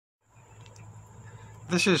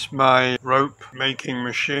This is my rope making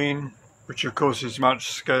machine, which of course is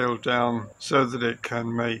much scaled down so that it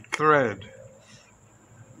can make thread.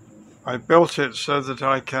 I built it so that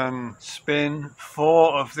I can spin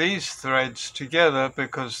 4 of these threads together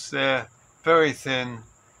because they're very thin.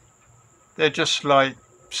 They're just like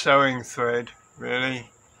sewing thread, really.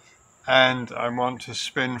 And I want to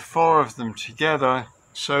spin 4 of them together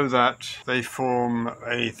so that they form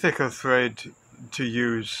a thicker thread to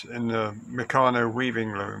use in the Meccano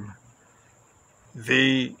weaving loom.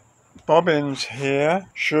 The bobbins here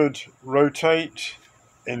should rotate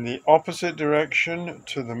in the opposite direction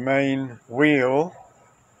to the main wheel,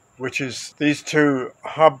 which is these 2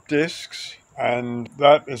 hub discs, and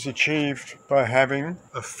that is achieved by having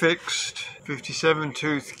a fixed 57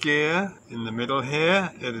 tooth gear in the middle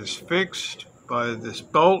here. It is fixed by this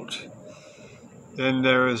bolt. Then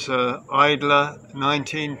there is a idler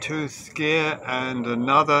 19 tooth gear and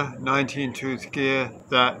another 19 tooth gear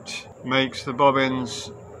that makes the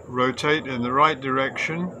bobbins rotate in the right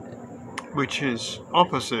direction, which is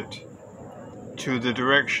opposite to the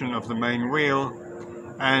direction of the main wheel,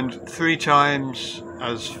 and 3 times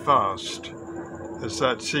as fast, as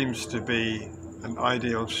that seems to be an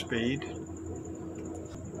ideal speed.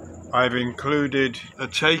 I've included a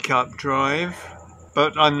take-up drive,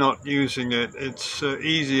 but I'm not using it. It's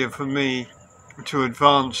easier for me to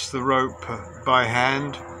advance the rope by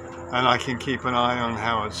hand, and I can keep an eye on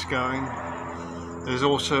how it's going. There's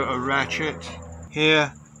also a ratchet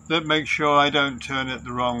here that makes sure I don't turn it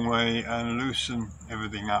the wrong way and loosen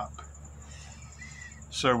everything up.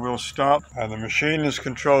 So we'll start, and the machine is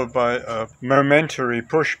controlled by a momentary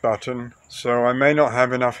push button, so I may not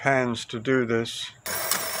have enough hands to do this.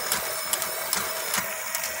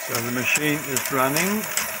 So the machine is running,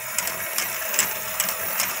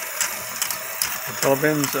 the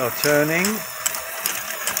bobbins are turning,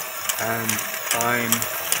 and I'm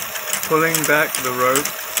pulling back the rope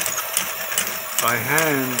by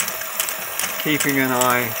hand, keeping an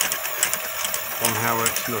eye on how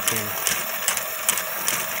it's looking.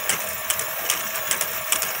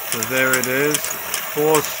 So there it is,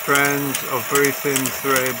 4 strands of very thin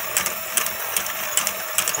thread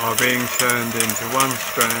are being turned into 1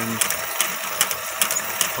 strand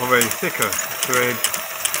of a thicker thread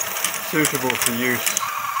suitable for use.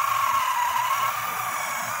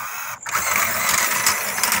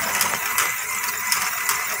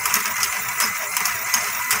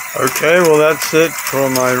 Okay, well that's it for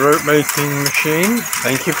my rope making machine.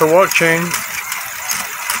 Thank you for watching.